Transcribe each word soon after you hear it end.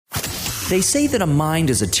They say that a mind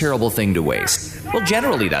is a terrible thing to waste. Well,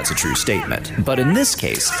 generally that's a true statement. But in this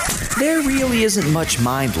case, there really isn't much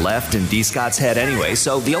mind left in D. Scott's head anyway,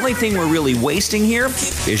 so the only thing we're really wasting here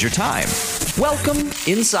is your time. Welcome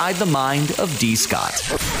inside the mind of D. Scott.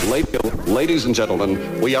 Ladies and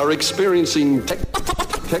gentlemen, we are experiencing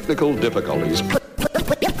technical difficulties.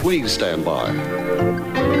 Please stand by.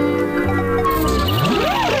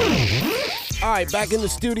 All right, back in the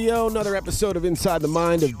studio, another episode of Inside the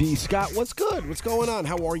Mind of D. Scott. What's good? What's going on?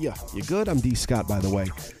 How are you? You good? I'm D. Scott, by the way.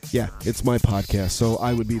 Yeah, it's my podcast, so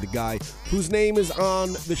I would be the guy whose name is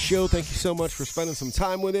on the show. Thank you so much for spending some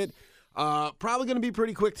time with it. Probably going to be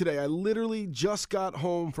pretty quick today. I literally just got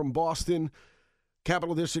home from Boston.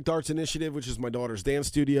 Capital District Arts Initiative, which is my daughter's dance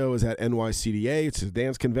studio, is at NYCDA. It's a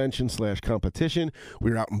dance convention / competition.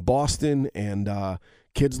 We were out in Boston, and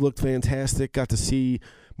kids looked fantastic. Got to see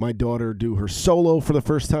my daughter do her solo for the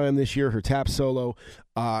first time this year, her tap solo.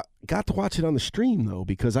 Got to watch it on the stream, though,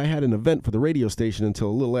 because I had an event for the radio station until a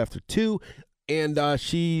little after 2, and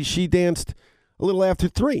she danced a little after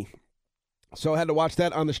 3. So I had to watch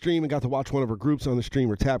that on the stream and got to watch one of her groups on the stream,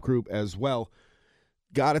 her tap group as well.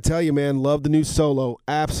 Got to tell you, man, love the new solo.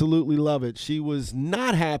 Absolutely love it. She was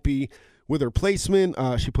not happy with her placement.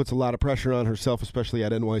 She puts a lot of pressure on herself, especially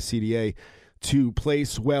at NYCDA, to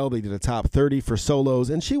place well. They did a top 30 for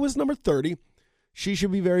solos, and she was number 30. She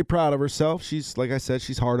should be very proud of herself. She's, like I said,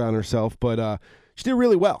 she's hard on herself, but she did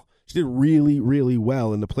really well. She did really, really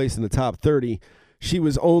well in the place in the top 30. She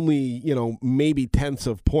was only, maybe tenths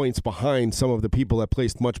of points behind some of the people that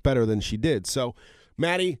placed much better than she did. So,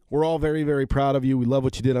 Maddie, we're all very, very proud of you. We love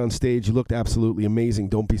what you did on stage. You looked absolutely amazing.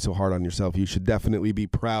 Don't be so hard on yourself. You should definitely be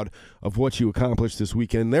proud of what you accomplished this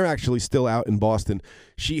weekend. They're actually still out in Boston.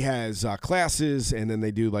 She has classes, and then they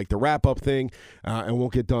do like the wrap-up thing, and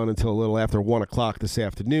won't get done until a little after 1 o'clock this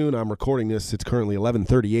afternoon. I'm recording this. It's currently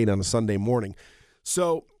 11:38 on a Sunday morning.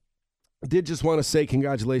 So I did just want to say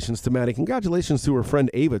congratulations to Maddie. Congratulations to her friend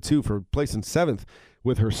Ava, too, for placing 7th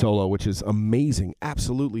with her solo, which is amazing.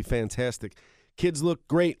 Absolutely fantastic. Kids look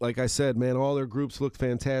great, like I said, man. All their groups looked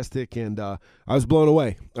fantastic, and I was blown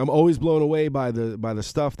away. I'm always blown away by the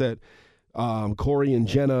stuff that Corey and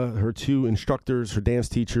Jenna, her 2 instructors, her dance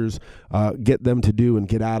teachers, get them to do and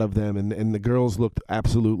get out of them, and the girls looked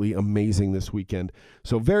absolutely amazing this weekend.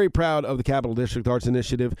 So very proud of the Capital District Arts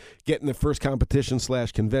Initiative, getting the first competition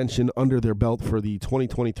 / convention under their belt for the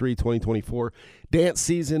 2023-2024 dance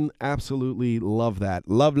season. Absolutely love that.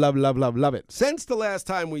 Love, love, love, love, love it. Since the last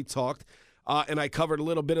time we talked, and I covered a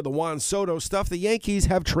little bit of the Juan Soto stuff, the Yankees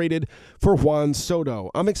have traded for Juan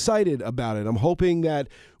Soto. I'm excited about it. I'm hoping that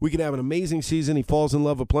we can have an amazing season. He falls in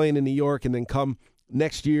love with playing in New York, and then come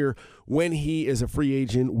next year when he is a free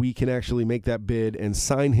agent, we can actually make that bid and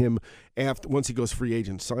sign him once he goes free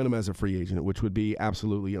agent, sign him as a free agent, which would be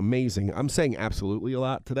absolutely amazing. I'm saying absolutely a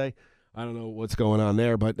lot today. I don't know what's going on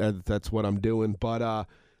there, but that's what I'm doing. But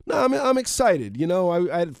no, I'm excited.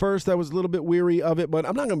 At first I was a little bit weary of it, but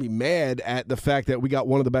I'm not going to be mad at the fact that we got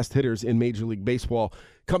one of the best hitters in Major League Baseball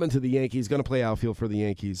coming to the Yankees, going to play outfield for the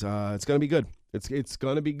Yankees. It's going to be good. It's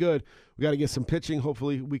going to be good. We got to get some pitching.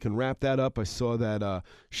 Hopefully we can wrap that up. I saw that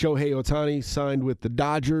Shohei Ohtani signed with the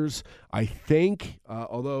Dodgers, I think,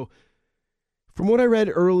 although from what I read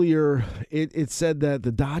earlier, it said that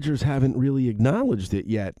the Dodgers haven't really acknowledged it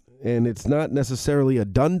yet, and it's not necessarily a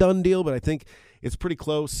done deal, but I think it's pretty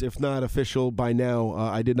close, if not official by now.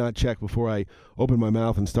 I did not check before I opened my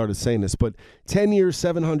mouth and started saying this, but 10 years,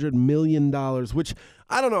 $700 million, which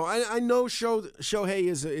I don't know. I know Shohei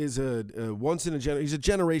is a once in a generation. He's a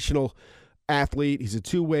generational athlete. He's a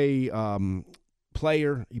two-way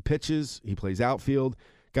player. He pitches. He plays outfield.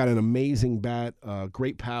 Got an amazing bat,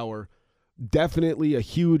 great power. Definitely a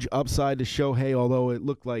huge upside to Shohei, although it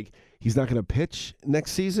looked like he's not going to pitch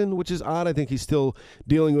next season, which is odd. I think he's still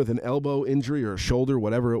dealing with an elbow injury or a shoulder,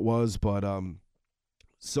 whatever it was. But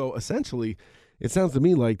so essentially, it sounds to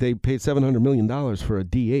me like they paid $700 million for a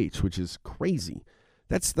DH, which is crazy.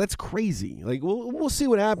 That's crazy. Like we'll see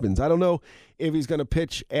what happens. I don't know if he's going to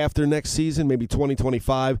pitch after next season, maybe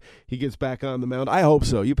 2025. He gets back on the mound. I hope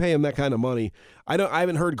so. You pay him that kind of money. I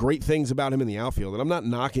haven't heard great things about him in the outfield, and I'm not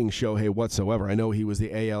knocking Shohei whatsoever. I know he was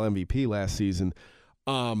the AL MVP last season.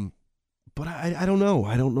 But I don't know.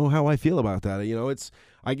 I don't know how I feel about that.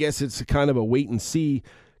 I guess it's kind of a wait and see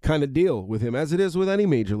kind of deal with him, as it is with any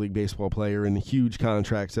Major League Baseball player and huge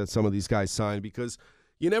contracts that some of these guys sign, because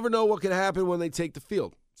you never know what can happen when they take the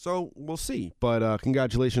field. So we'll see. But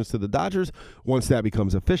congratulations to the Dodgers once that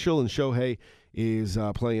becomes official and Shohei is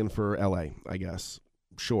playing for L.A., I guess.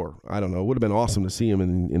 Sure. I don't know. It would have been awesome to see him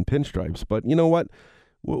in pinstripes. But you know what?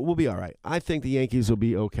 We'll be all right. I think the Yankees will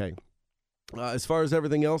be okay. As far as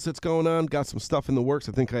everything else that's going on, got some stuff in the works.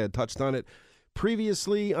 I think I had touched on it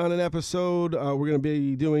previously on an episode. We're going to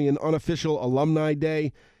be doing an unofficial alumni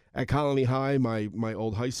day at Colony High, my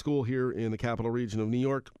old high school here in the capital region of New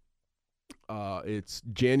York. It's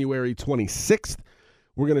January 26th.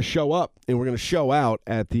 We're going to show up and we're going to show out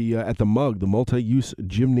at the MUG, the multi-use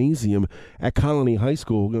gymnasium at Colony High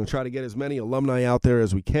School. We're going to try to get as many alumni out there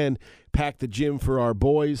as we can, pack the gym for our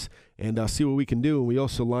boys, and see what we can do. And we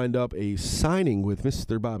also lined up a signing with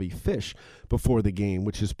Mr. Bobby Fish before the game,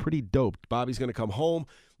 which is pretty dope. Bobby's going to come home,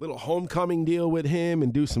 little homecoming deal with him,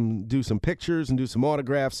 and do some pictures and do some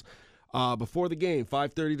autographs before the game,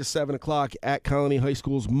 5:30 to 7 o'clock at Colony High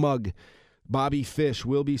School's MUG. Bobby Fish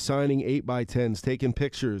will be signing 8x10s, taking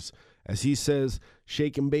pictures. As he says,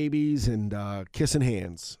 shaking babies and kissing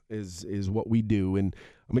hands is what we do. And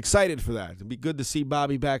I'm excited for that. It'd be good to see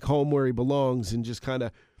Bobby back home where he belongs and just kind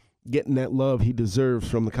of getting that love he deserves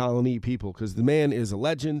from the Colony people, because the man is a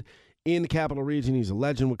legend in the capital region. He's a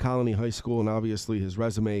legend with Colony High School, and obviously his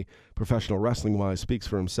resume, professional wrestling-wise, speaks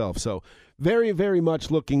for himself. So very, very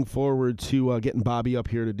much looking forward to getting Bobby up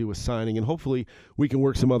here to do a signing, and hopefully we can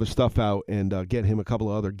work some other stuff out and get him a couple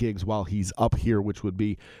of other gigs while he's up here, which would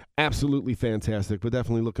be absolutely fantastic, but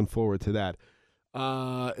definitely looking forward to that.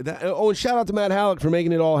 And shout out to Matt Halleck for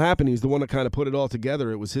making it all happen. He's the one that kind of put it all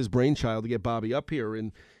together. It was his brainchild to get Bobby up here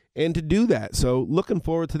and to do that. So looking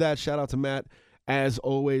forward to that. Shout out to Matt. As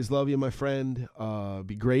always, love you, my friend.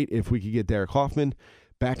 Be great if we could get Derek Hoffman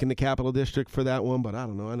back in the Capital District for that one, but I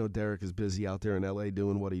don't know. I know Derek is busy out there in L.A.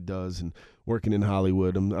 doing what he does and working in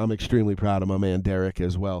Hollywood. I'm extremely proud of my man Derek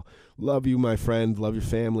as well. Love you, my friend. Love your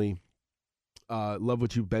family. Love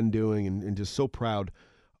what you've been doing, and just so proud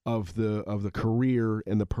of the career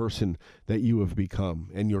and the person that you have become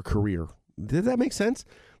and your career. Did that make sense?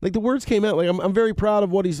 Like, the words came out. Like, I'm very proud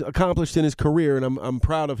of what he's accomplished in his career, and I'm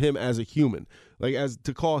proud of him as a human. Like, as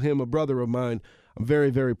to call him a brother of mine, I'm very,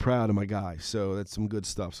 very proud of my guy. So that's some good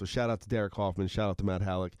stuff. So shout out to Derek Hoffman. Shout out to Matt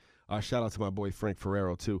Halleck. Shout out to my boy Frank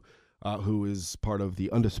Ferrero, too, who is part of the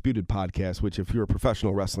Undisputed podcast, which, if you're a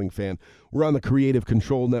professional wrestling fan, we're on the Creative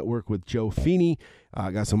Control Network with Joe Feeney.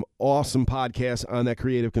 Got some awesome podcasts on that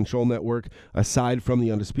Creative Control Network, aside from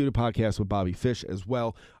the Undisputed podcast with Bobby Fish as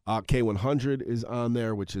well. K100 is on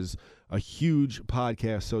there, which is a huge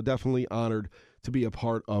podcast, so definitely honored to be a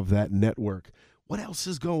part of that network. What else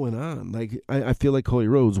is going on? Like, I feel like Cody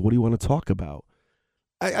Rhodes, what do you want to talk about?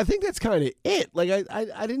 I think that's kind of it. Like,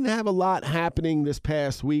 I didn't have a lot happening this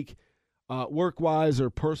past week, work-wise or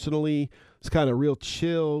personally. It's kind of real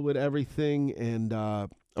chill with everything, and I'm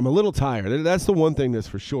a little tired. That's the one thing that's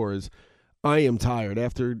for sure, is I am tired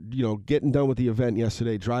after, getting done with the event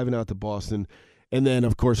yesterday, driving out to Boston. And then,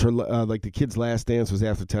 of course, her the kid's last dance was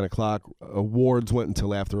after 10 o'clock. Awards went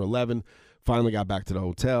until after 11. Finally got back to the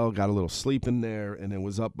hotel, got a little sleep in there, and then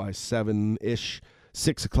was up by 7-ish,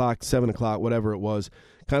 6 o'clock, 7 o'clock, whatever it was.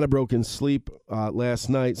 Kind of broke in sleep last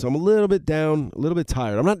night, so I'm a little bit down, a little bit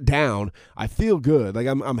tired. I'm not down. I feel good. Like,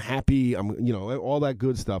 I'm happy. I'm, all that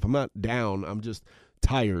good stuff. I'm not down. I'm just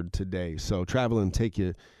tired today. So traveling take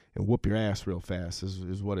you and whoop your ass real fast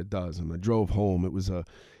is what it does. And I drove home. It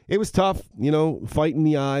was tough, fighting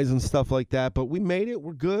the eyes and stuff like that, but we made it.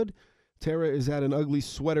 We're good. Tara is at an ugly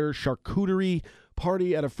sweater charcuterie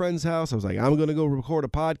party at a friend's house. I was like, I'm going to go record a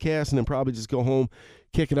podcast and then probably just go home,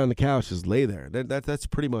 kick it on the couch, just lay there. That's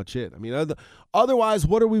pretty much it. I mean, otherwise,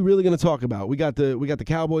 what are we really going to talk about? We got the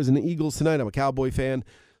Cowboys and the Eagles tonight. I'm a Cowboy fan,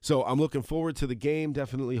 so I'm looking forward to the game.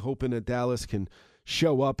 Definitely hoping that Dallas can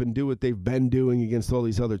show up and do what they've been doing against all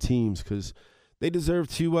these other teams, because they deserve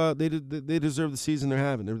to. They deserve the season they're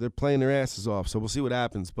having. They're playing their asses off. So we'll see what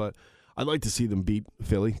happens. But I'd like to see them beat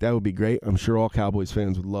Philly. That would be great. I'm sure all Cowboys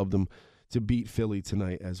fans would love them to beat Philly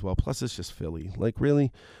tonight as well. Plus, it's just Philly. Like,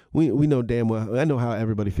 really, we know damn well. I know how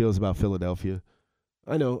everybody feels about Philadelphia.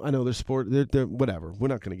 I know their sport. They're whatever. We're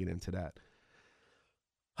not going to get into that.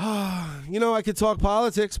 I could talk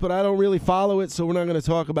politics, but I don't really follow it, so we're not going to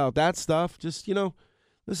talk about that stuff. Just,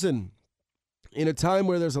 listen, in a time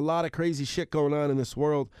where there's a lot of crazy shit going on in this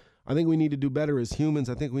world, I think we need to do better as humans.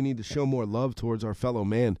 I think we need to show more love towards our fellow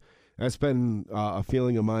man. That's been a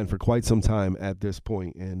feeling of mine for quite some time at this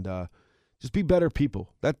point. And just be better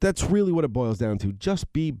people. That's really what it boils down to.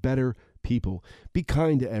 Just be better people. Be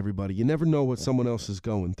kind to everybody. You never know what someone else is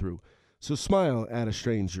going through. So smile at a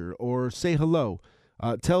stranger or say hello.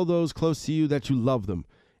 Tell those close to you that you love them.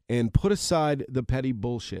 And put aside the petty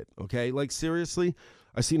bullshit, okay? Like, seriously,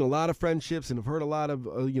 I've seen a lot of friendships and have heard a lot of,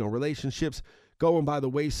 relationships going by the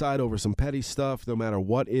wayside over some petty stuff, no matter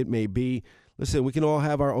what it may be. Listen, we can all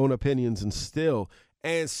have our own opinions and still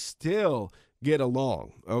get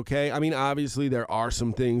along, okay? I mean, obviously there are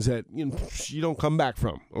some things that you don't come back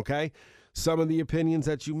from, okay? Some of the opinions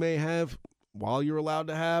that you may have, while you're allowed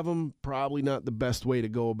to have them, probably not the best way to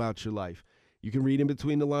go about your life. You can read in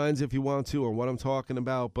between the lines if you want to on what I'm talking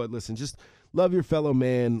about, but listen, just love your fellow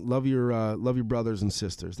man, love your brothers and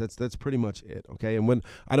sisters. That's pretty much it, okay? And when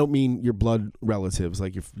I don't mean your blood relatives,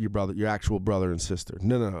 like your brother, your actual brother and sister.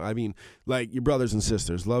 No. I mean like your brothers and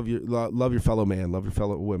sisters. Love your fellow man, love your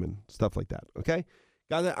fellow women, stuff like that, okay?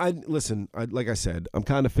 Like I said, I'm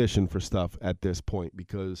kind of fishing for stuff at this point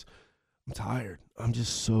because I'm tired. I'm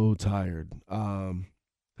just so tired.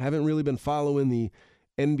 Haven't really been following the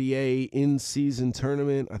NBA in-season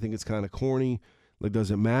tournament. I think it's kind of corny. Like,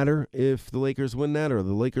 does it matter if the Lakers win that or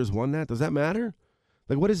the Lakers won that? Does that matter?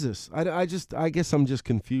 Like, what is this? I guess I'm just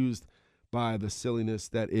confused by the silliness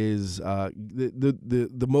that is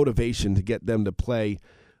the motivation to get them to play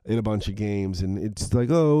in a bunch of games, and it's like,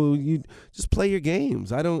 oh, you just play your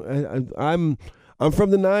games. I'm from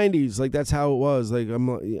the '90s. Like, that's how it was. Like,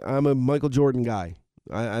 I'm a Michael Jordan guy.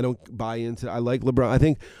 I don't buy into. I like LeBron. I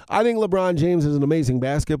think LeBron James is an amazing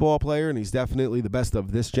basketball player, and he's definitely the best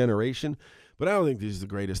of this generation. But I don't think he's the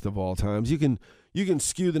greatest of all times. You can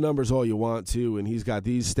skew the numbers all you want to, and he's got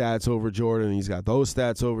these stats over Jordan, and he's got those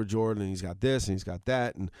stats over Jordan, and he's got this, and he's got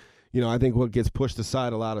that. And, I think what gets pushed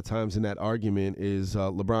aside a lot of times in that argument is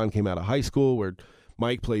LeBron came out of high school where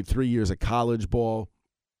Mike played 3 years of college ball,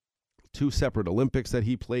 2 separate Olympics that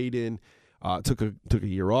he played in, took a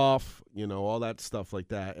year off, all that stuff like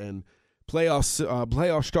that. And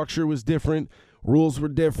playoff structure was different, rules were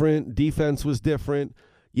different, defense was different.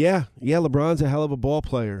 Yeah, LeBron's a hell of a ball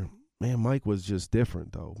player. Man, Mike was just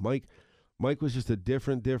different, though. Mike was just a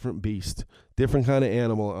different beast, different kind of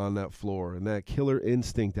animal on that floor, and that killer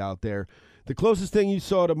instinct out there. The closest thing you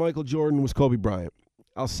saw to Michael Jordan was Kobe Bryant.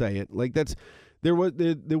 I'll say it. Like,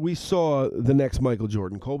 we saw the next Michael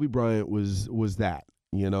Jordan. Kobe Bryant was that.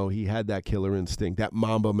 He had that killer instinct, that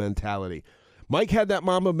Mamba mentality. Mike had that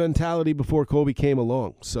Mamba mentality before Kobe came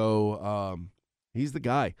along, so he's the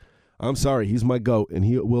guy. I'm sorry, he's my GOAT, and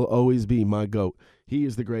he will always be my GOAT. He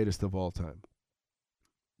is the greatest of all time.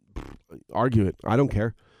 Argue it. I don't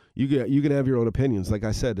care. You can have your own opinions. Like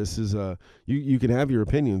I said, this is you can have your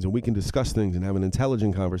opinions, and we can discuss things and have an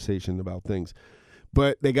intelligent conversation about things.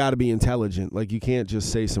 But they got to be intelligent. Like, you can't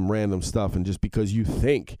just say some random stuff, and just because you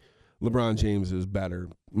think LeBron James is better,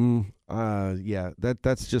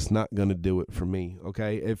 that's just not going to do it for me,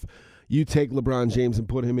 okay? If you take LeBron James and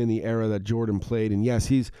put him in the era that Jordan played, and yes,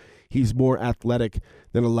 he's more athletic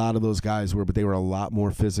than a lot of those guys were, but they were a lot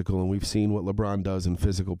more physical, and we've seen what LeBron does in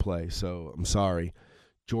physical play. So I'm sorry.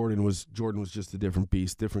 Jordan was just a different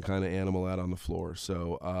beast, different kind of animal out on the floor.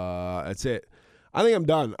 So that's it. I think I'm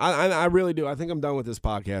done. I really do. I think I'm done with this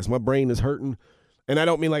podcast. My brain is hurting, and I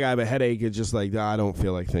don't mean like I have a headache. It's just like I don't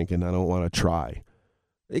feel like thinking. I don't want to try.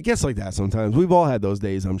 It gets like that sometimes. We've all had those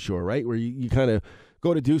days, I'm sure, right, where you kind of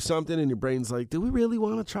go to do something and your brain's like, do we really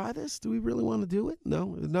want to try this? Do we really want to do it? No,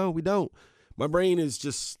 we don't. My brain is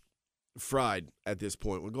just fried at this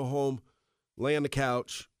point. We'll go home, lay on the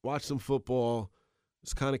couch, watch some football,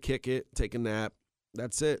 just kind of kick it, take a nap.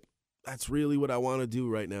 That's it. That's really what I want to do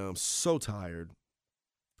right now. I'm so tired.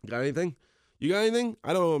 Got anything? You got anything?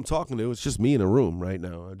 I don't know who I'm talking to. It's just me in a room right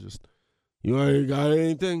now. You got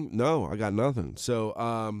anything? No, I got nothing. So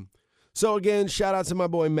again, shout out to my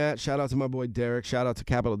boy Matt. Shout out to my boy Derek. Shout out to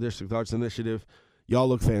Capital District Arts Initiative. Y'all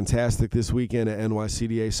look fantastic this weekend at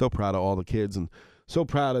NYCDA. So proud of all the kids, and so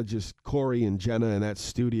proud of just Corey and Jenna in that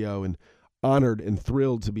studio, and honored and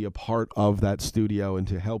thrilled to be a part of that studio and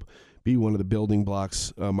to help be one of the building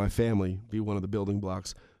blocks, my family be one of the building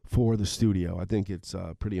blocks for the studio. I think it's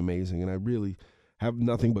pretty amazing, and I really have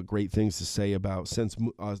nothing but great things to say about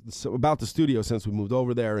the studio since we moved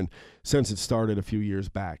over there and since it started a few years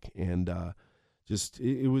back. And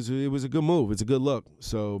it was a good move. It's a good look.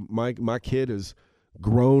 So my kid has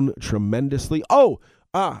grown tremendously.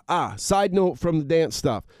 Side note from the dance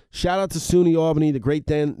stuff. Shout out to SUNY Albany, the Great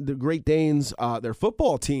Danes. Their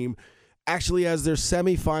football team actually has their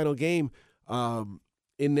semifinal game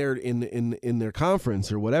in their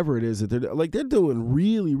conference or whatever it is that they're doing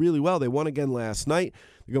really, really well. They won again last night.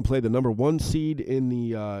 They're gonna play the number 1 seed in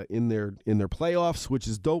their playoffs, which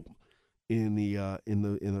is dope. In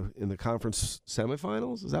the conference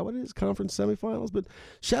semifinals, is that what it is? Conference semifinals. But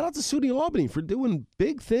shout out to SUNY Albany for doing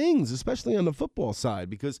big things, especially on the football side,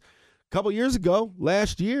 because a couple years ago,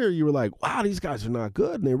 last year, you were like, wow, these guys are not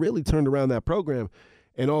good, and they really turned around that program.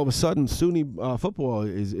 And all of a sudden, SUNY football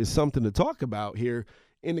is something to talk about here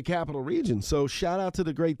in the capital region. So shout out to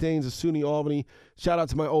the Great Danes of SUNY Albany. Shout out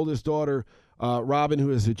to my oldest daughter, Robin,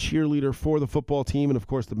 who is a cheerleader for the football team and, of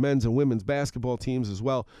course, the men's and women's basketball teams as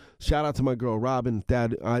well. Shout out to my girl, Robin.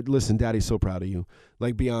 Dad, listen, Daddy's so proud of you.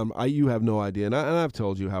 Like, beyond, you have no idea. And I've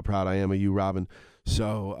told you how proud I am of you, Robin.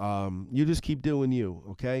 So you just keep doing you,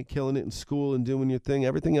 okay? Killing it in school and doing your thing.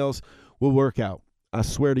 Everything else will work out. I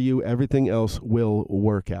swear to you, everything else will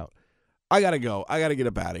work out. I got to go. I got to get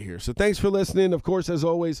up out of here. So thanks for listening. Of course, as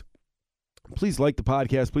always, please like the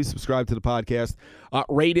podcast. Please subscribe to the podcast.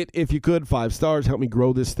 Rate it if you could. 5 stars. Help me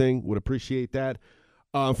grow this thing. Would appreciate that.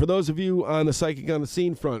 For those of you on the Psychic on the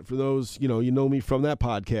Scene front, for those, you know me from that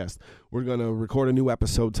podcast, we're going to record a new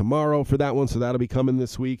episode tomorrow for that one, so that'll be coming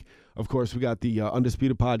this week. Of course, we got the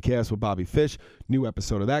Undisputed podcast with Bobby Fish. New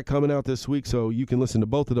episode of that coming out this week, so you can listen to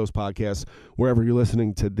both of those podcasts wherever you're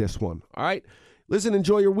listening to this one. All right? Listen,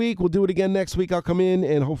 enjoy your week. We'll do it again next week. I'll come in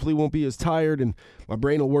and hopefully won't be as tired and my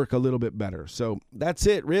brain will work a little bit better. So that's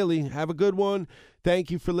it, really. Have a good one.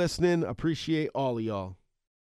 Thank you for listening. Appreciate all of y'all.